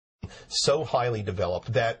so highly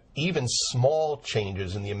developed that even small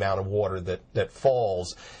changes in the amount of water that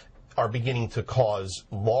falls are beginning to cause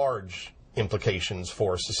large implications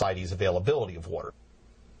for society's availability of water.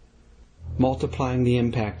 Multiplying the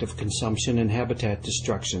impact of consumption and habitat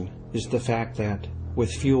destruction is the fact that,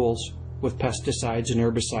 with fuels, with pesticides and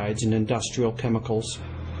herbicides and industrial chemicals,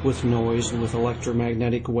 with noise and with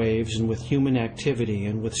electromagnetic waves and with human activity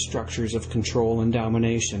and with structures of control and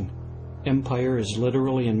domination, empire is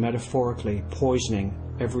literally and metaphorically poisoning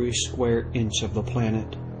every square inch of the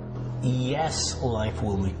planet. Yes, life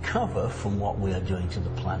will recover from what we are doing to the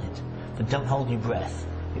planet, but don't hold your breath.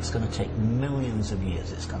 It's going to take millions of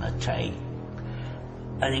years. It's going to take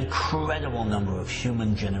an incredible number of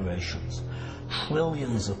human generations.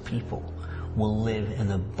 Trillions of people will live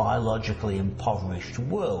in a biologically impoverished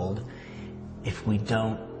world if we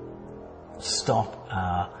don't stop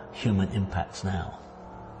our human impacts now.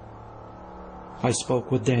 I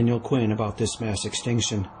spoke with Daniel Quinn about this mass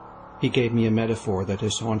extinction. He gave me a metaphor that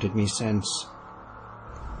has haunted me since.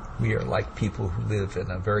 We are like people who live in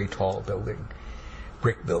a very tall building,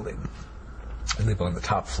 brick building. We live on the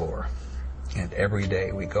top floor, and every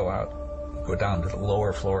day we go down to the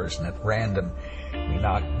lower floors, and at random we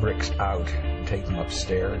knock bricks out and take them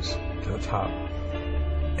upstairs to the top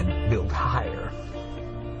and build higher.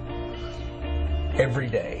 Every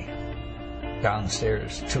day,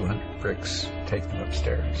 downstairs, 200 bricks, take them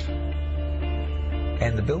upstairs.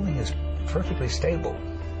 And the building is perfectly stable.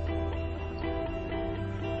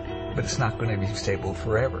 But it's not going to be stable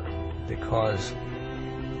forever because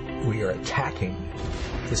we are attacking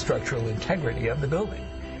the structural integrity of the building.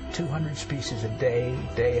 200 species a day,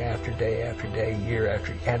 day after day after day, year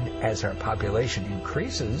after, and as our population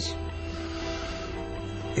increases,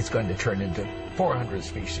 it's going to turn into 400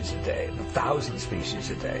 species a day, 1,000 species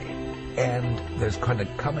a day. And there's going to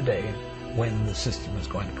come a day when the system is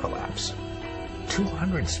going to collapse.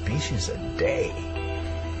 200 species a day.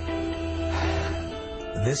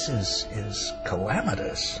 This is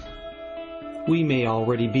calamitous. We may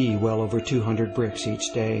already be well over 200 bricks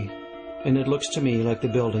each day, and it looks to me like the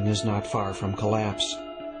building is not far from collapse.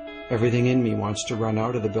 Everything in me wants to run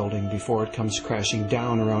out of the building before it comes crashing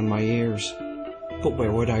down around my ears. But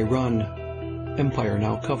where would I run? Empire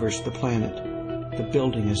now covers the planet. The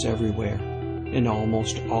building is everywhere, and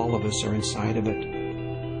almost all of us are inside of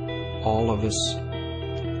it. All of us.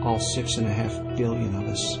 All 6.5 billion of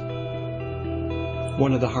us.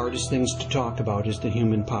 One of the hardest things to talk about is the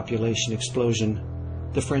human population explosion.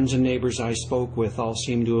 The friends and neighbors I spoke with all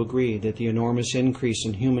seem to agree that the enormous increase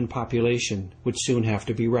in human population would soon have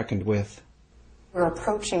to be reckoned with. We're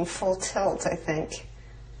approaching full tilt, I think,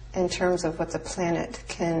 in terms of what the planet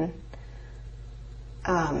can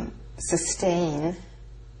sustain.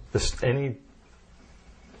 Any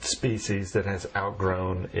species that has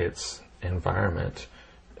outgrown its environment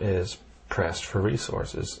is pressed for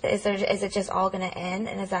resources. Is it just all going to end,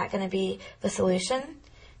 and is that going to be the solution?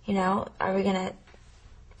 You know, are we going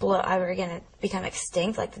to become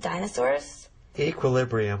extinct like the dinosaurs?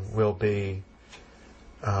 Equilibrium will be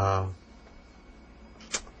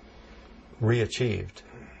re-achieved.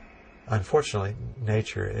 Unfortunately,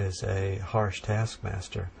 nature is a harsh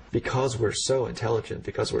taskmaster. Because we're so intelligent,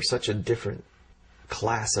 because we're such a different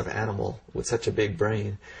class of animal with such a big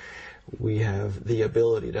brain, we have the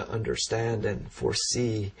ability to understand and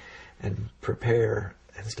foresee and prepare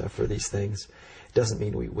and stuff for these things. It doesn't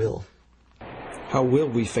mean we will. How will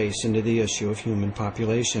we face into the issue of human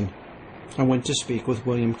population? I went to speak with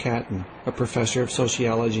William Catton, a professor of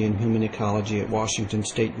sociology and human ecology at Washington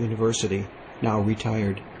State University, now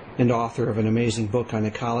retired, and author of an amazing book on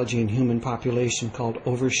ecology and human population called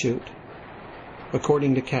Overshoot.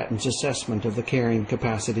 According to Catton's assessment of the carrying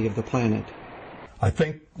capacity of the planet, I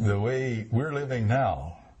think the way we're living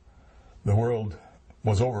now, the world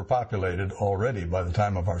was overpopulated already by the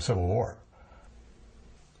time of our Civil War.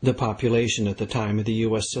 The population at the time of the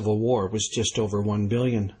U.S. Civil War was just over 1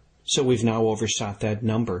 billion, so we've now overshot that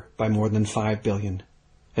number by more than 5 billion,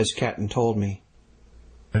 as Catton told me.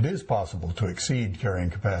 It is possible to exceed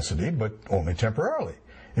carrying capacity, but only temporarily.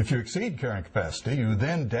 If you exceed carrying capacity, you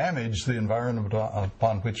then damage the environment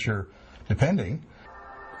upon which you're depending.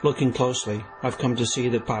 Looking closely, I've come to see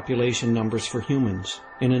that population numbers for humans,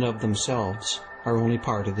 in and of themselves, are only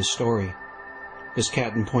part of the story. As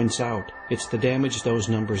Catton points out, it's the damage those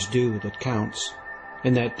numbers do that counts,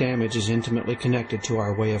 and that damage is intimately connected to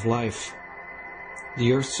our way of life.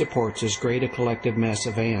 The Earth supports as great a collective mass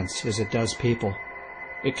of ants as it does people.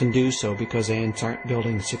 It can do so because ants aren't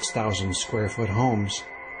building 6,000 square foot homes,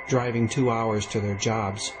 driving 2 hours to their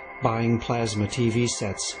jobs, buying plasma TV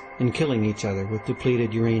sets, and killing each other with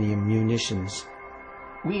depleted uranium munitions.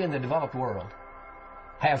 we in the developed world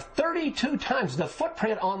have 32 times the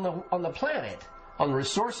footprint on the planet, on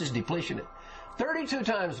resources depletion, 32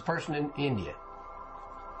 times the person in India.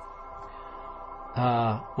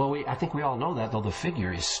 I think we all know that, though the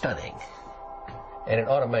figure is stunning. And it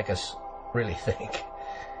ought to make us really think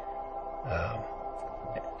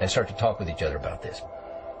and start to talk with each other about this.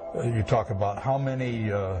 You talk about how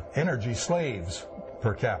many energy slaves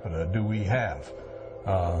per capita do we have.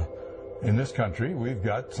 In this country, we've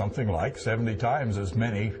got something like 70 times as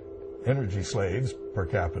many energy slaves per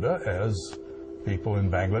capita as people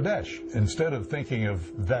in Bangladesh. Instead of thinking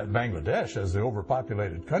of that Bangladesh as the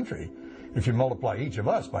overpopulated country, if you multiply each of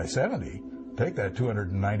us by 70, take that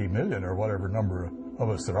 290 million or whatever number of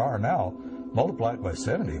us there are now, multiply it by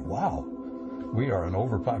 70, wow, we are an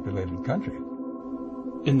overpopulated country.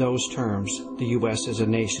 In those terms, the U.S. is a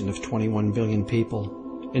nation of 21 billion people,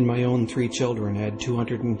 and my own 3 children add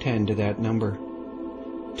 210 to that number.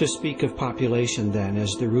 To speak of population, then,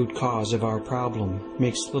 as the root cause of our problem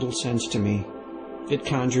makes little sense to me. It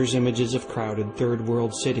conjures images of crowded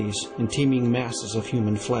third-world cities and teeming masses of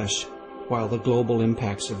human flesh, while the global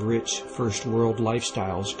impacts of rich first-world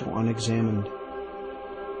lifestyles go unexamined.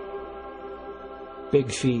 Big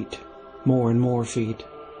feet, more and more feet,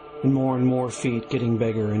 and more feet getting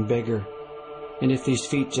bigger and bigger. And if these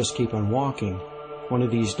feet just keep on walking, one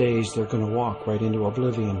of these days they're going to walk right into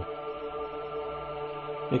oblivion.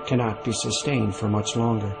 It cannot be sustained for much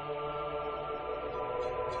longer.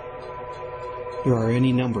 There are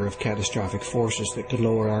any number of catastrophic forces that could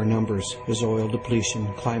lower our numbers as oil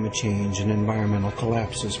depletion, climate change, and environmental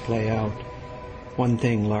collapses play out. One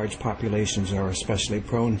thing large populations are especially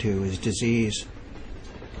prone to is disease.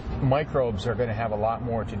 Microbes are going to have a lot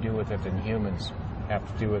more to do with it than humans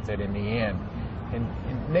have to do with it in the end.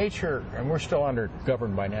 In nature, and we're still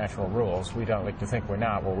governed by natural rules, we don't like to think we're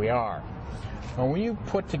not, well, we are. And when you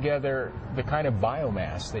put together the kind of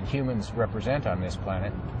biomass that humans represent on this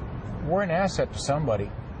planet, we're an asset to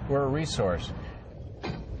somebody. We're a resource.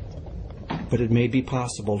 But it may be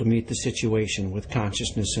possible to meet the situation with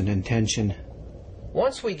consciousness and intention.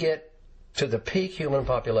 Once we get to the peak human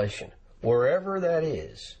population, wherever that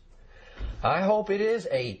is, I hope it is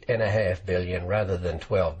 8.5 billion rather than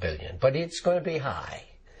 12 billion, but it's going to be high.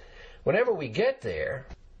 Whenever we get there,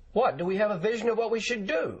 what? Do we have a vision of what we should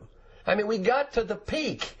do? I mean, we got to the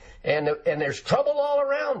peak, and there's trouble all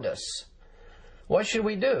around us. What should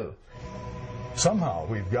we do? Somehow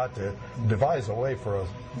we've got to devise a way for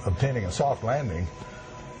obtaining a soft landing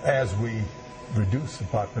as we reduce the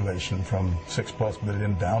population from 6+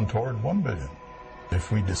 billion down toward 1 billion.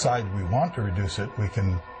 If we decide we want to reduce it, we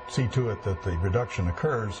can see to it that the reduction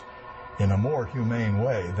occurs in a more humane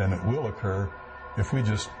way than it will occur if we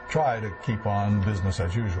just try to keep on business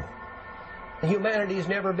as usual. Humanity has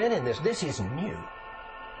never been in this. This is new.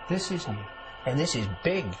 This is new. And this is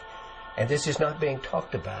big. And this is not being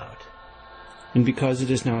talked about. And because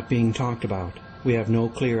it is not being talked about, we have no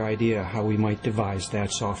clear idea how we might devise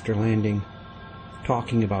that softer landing.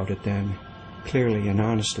 Talking about it, then, clearly and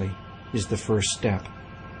honestly, is the first step.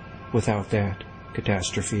 Without that,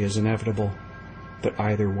 catastrophe is inevitable. But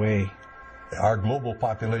either way, our global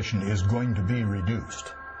population is going to be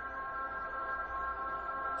reduced.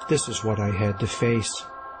 This is what I had to face.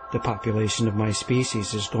 The population of my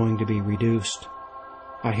species is going to be reduced.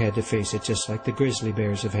 I had to face it just like the grizzly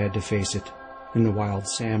bears have had to face it, and the wild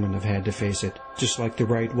salmon have had to face it, just like the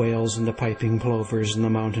right whales and the piping plovers and the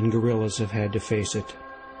mountain gorillas have had to face it,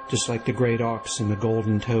 just like the great auks and the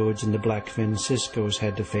golden toads and the black-finned ciscos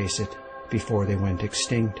had to face it before they went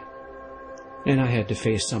extinct. And I had to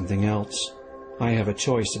face something else. I have a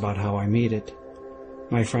choice about how I meet it.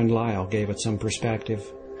 My friend Lyle gave it some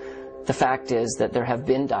perspective. The fact is that there have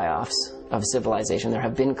been die-offs of civilization. There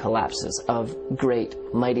have been collapses of great,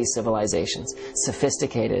 mighty civilizations.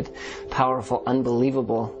 Sophisticated, powerful,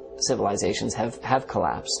 unbelievable civilizations have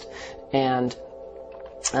collapsed. And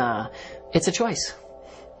it's a choice.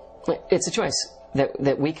 It's a choice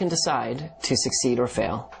that we can decide to succeed or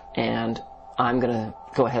fail. And I'm going to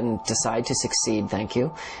go ahead and decide to succeed, thank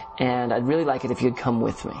you. And I'd really like it if you'd come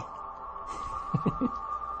with me.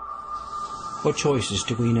 What choices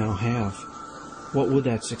do we now have? What would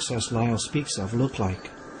that success Lyle speaks of look like?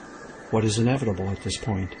 What is inevitable at this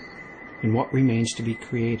point? And what remains to be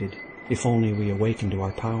created if only we awaken to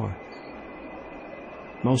our power?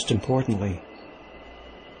 Most importantly,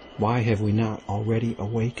 why have we not already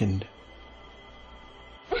awakened?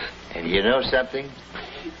 And you know something?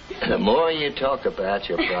 The more you talk about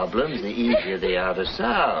your problems, the easier they are to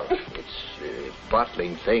solve. It's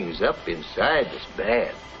bottling things up inside that's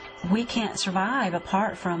bad. We can't survive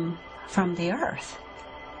apart from the earth.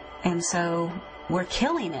 And so we're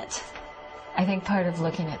killing it. I think part of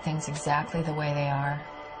looking at things exactly the way they are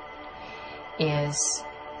is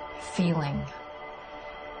feeling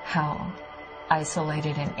how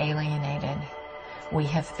isolated and alienated we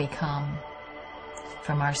have become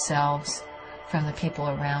from ourselves, from the people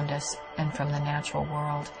around us, and from the natural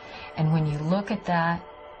world. And when you look at that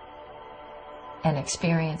and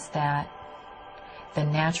experience that, the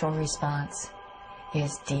natural response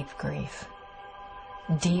is deep grief.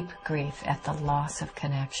 Deep grief at the loss of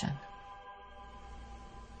connection.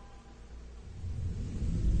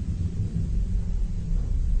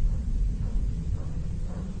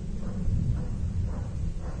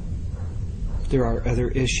 There are other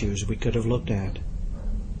issues we could have looked at.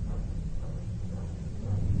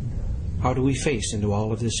 How do we face into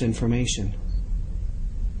all of this information?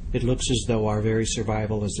 It looks as though our very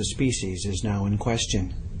survival as a species is now in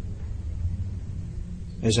question.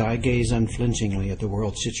 As I gaze unflinchingly at the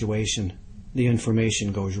world situation, the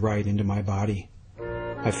information goes right into my body.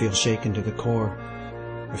 I feel shaken to the core.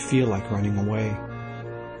 I feel like running away.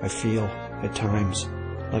 I feel, at times,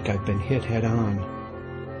 like I've been hit head on.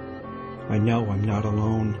 I know I'm not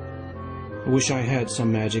alone. I wish I had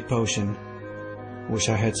some magic potion. I wish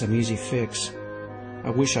I had some easy fix.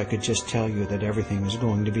 I wish I could just tell you that everything is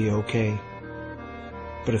going to be okay.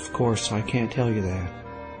 But of course I can't tell you that.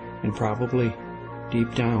 And probably,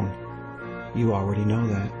 deep down, you already know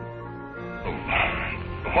that.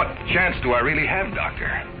 What chance do I really have, Doctor?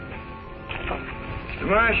 Mr.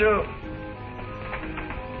 Marshall,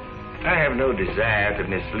 I have no desire to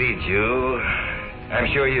mislead you. I'm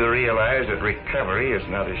sure you realize that recovery is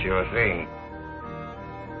not a sure thing.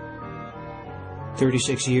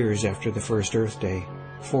 36 years after the first Earth Day,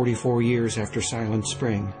 44 years after Silent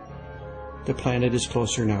Spring, the planet is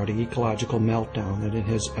closer now to ecological meltdown than it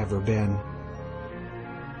has ever been.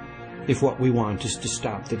 If what we want is to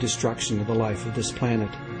stop the destruction of the life of this planet,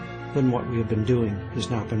 then what we have been doing has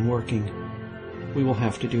not been working. We will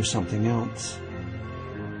have to do something else.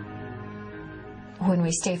 When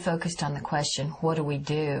we stay focused on the question, what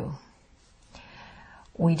do?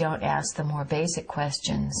 We don't ask the more basic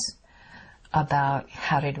questions about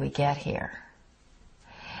how did we get here.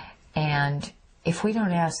 And if we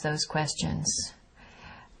don't ask those questions,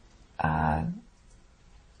 I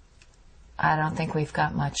don't think we've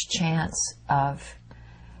got much chance of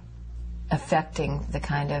affecting the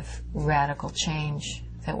kind of radical change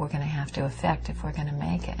that we're going to have to affect if we're going to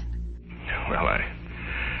make it. Well,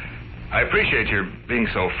 I appreciate your being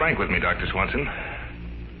so frank with me, Dr. Swanson.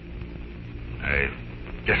 I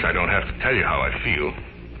guess I don't have to tell you how I feel.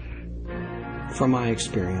 From my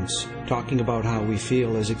experience, talking about how we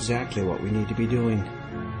feel is exactly what we need to be doing,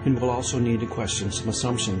 and we'll also need to question some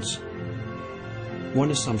assumptions.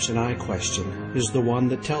 One assumption I question is the one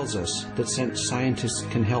that tells us that since scientists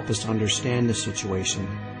can help us understand the situation,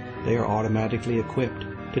 they are automatically equipped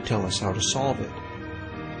to tell us how to solve it.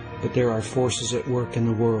 But there are forces at work in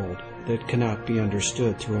the world that cannot be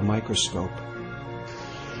understood through a microscope.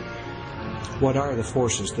 What are the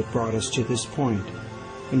forces that brought us to this point,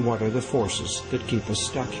 and what are the forces that keep us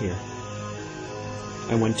stuck here?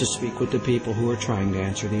 I went to speak with the people who are trying to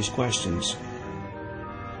answer these questions.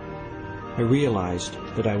 I realized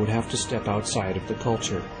that I would have to step outside of the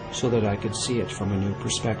culture so that I could see it from a new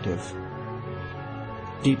perspective.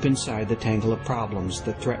 Deep inside the tangle of problems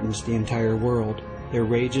that threatens the entire world, there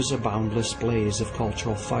rages a boundless blaze of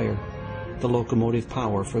cultural fire, the locomotive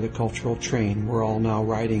power for the cultural train we're all now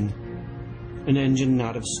riding. An engine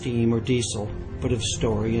not of steam or diesel, but of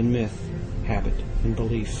story and myth, habit and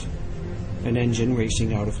belief. An engine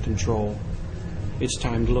racing out of control. It's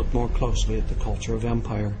time to look more closely at the culture of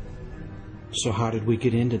empire. So how did we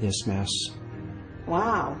get into this mess?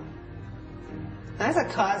 Wow. That's a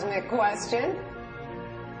cosmic question.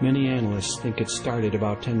 Many analysts think it started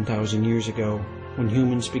about 10,000 years ago, when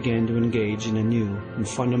humans began to engage in a new and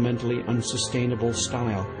fundamentally unsustainable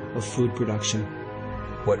style of food production.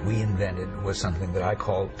 What we invented was something that I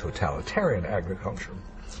call totalitarian agriculture,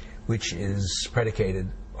 which is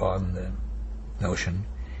predicated on the notion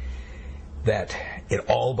that it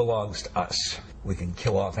all belongs to us. We can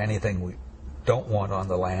kill off anything we don't want on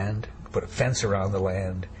the land, put a fence around the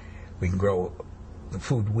land, we can grow the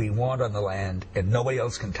food we want on the land, and nobody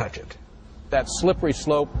else can touch it. That slippery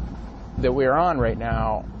slope that we're on right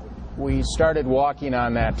now, we started walking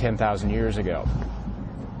on that 10,000 years ago.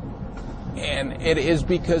 And it is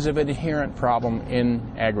because of an inherent problem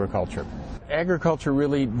in agriculture. Agriculture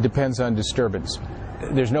really depends on disturbance.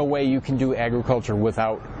 There's no way you can do agriculture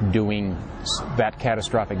without doing that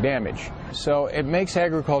catastrophic damage. So it makes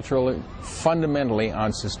agriculture fundamentally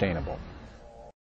unsustainable.